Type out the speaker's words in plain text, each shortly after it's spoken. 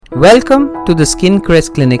Welcome to the Skin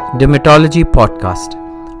Crest Clinic Dermatology Podcast.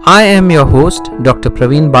 I am your host, Dr.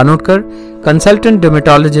 Praveen Banodkar, consultant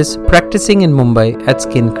dermatologist practicing in Mumbai at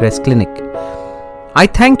Skin Crest Clinic. I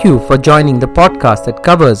thank you for joining the podcast that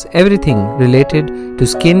covers everything related to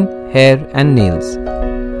skin, hair and nails.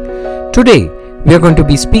 Today, we are going to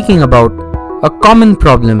be speaking about a common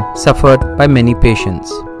problem suffered by many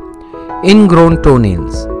patients: ingrown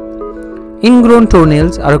toenails. Ingrown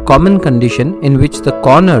toenails are a common condition in which the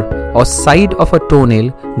corner or side of a toenail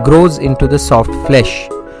grows into the soft flesh.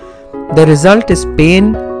 The result is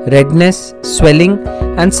pain, redness, swelling,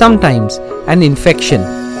 and sometimes an infection.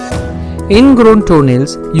 Ingrown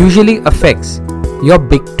toenails usually affects your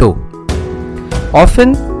big toe.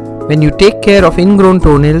 Often, when you take care of ingrown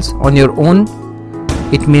toenails on your own,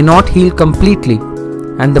 it may not heal completely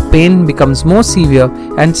and the pain becomes more severe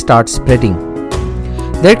and starts spreading.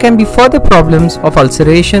 There can be further problems of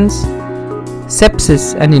ulcerations, sepsis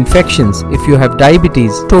and infections if you have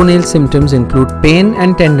diabetes. Toenail symptoms include pain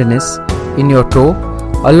and tenderness in your toe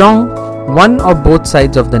along one or both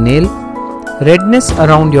sides of the nail, redness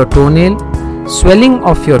around your toenail, swelling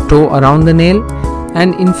of your toe around the nail,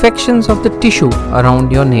 and infections of the tissue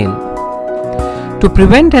around your nail. To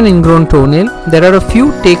prevent an ingrown toenail, there are a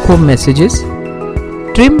few take-home messages.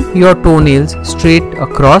 Trim your toenails straight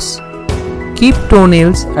across. Keep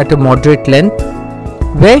toenails at a moderate length.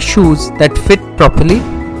 Wear shoes that fit properly.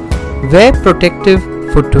 Wear protective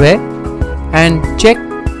footwear and check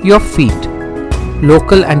your feet.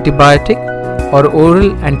 Local antibiotic or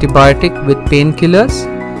oral antibiotic with painkillers.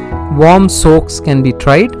 Warm soaks can be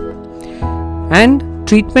tried. And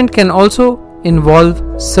treatment can also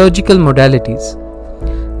involve surgical modalities.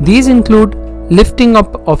 These include lifting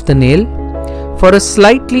up of the nail. For a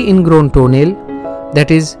slightly ingrown toenail, that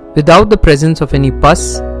is, without the presence of any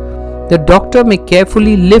pus, the doctor may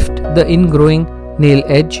carefully lift the ingrowing nail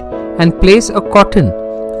edge and place a cotton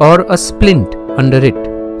or a splint under it.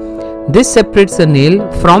 This separates the nail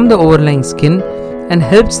from the overlying skin and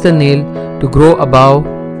helps the nail to grow above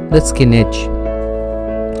the skin edge.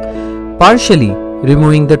 Partially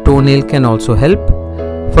removing the toenail can also help.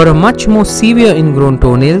 For a much more severe ingrown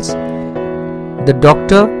toenails, the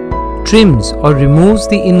doctor trims or removes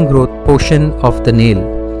the ingrowth portion of the nail.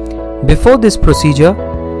 Before this procedure,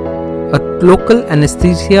 a local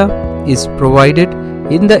anesthesia is provided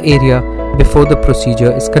in the area before the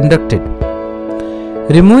procedure is conducted.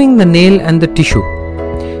 Removing the nail and the tissue.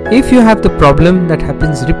 If you have the problem that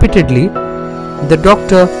happens repeatedly, the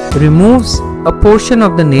doctor removes a portion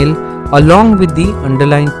of the nail along with the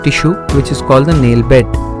underlying tissue, which is called the nail bed.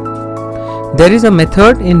 There is a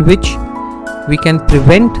method in which we can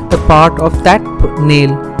prevent the part of that nail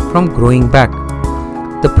from growing back.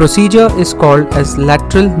 The procedure is called as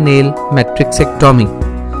lateral nail matrixectomy.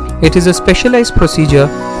 It is a specialized procedure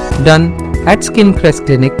done at Skin Crest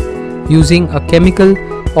Clinic using a chemical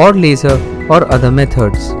or laser or other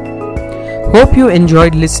methods. Hope you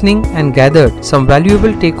enjoyed listening and gathered some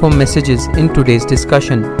valuable take-home messages in today's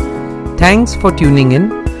discussion. Thanks for tuning in.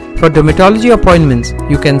 For dermatology appointments,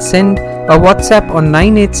 you can send a WhatsApp on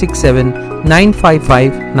 9867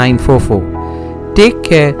 955 944. Take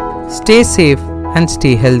care, stay safe and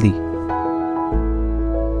stay healthy.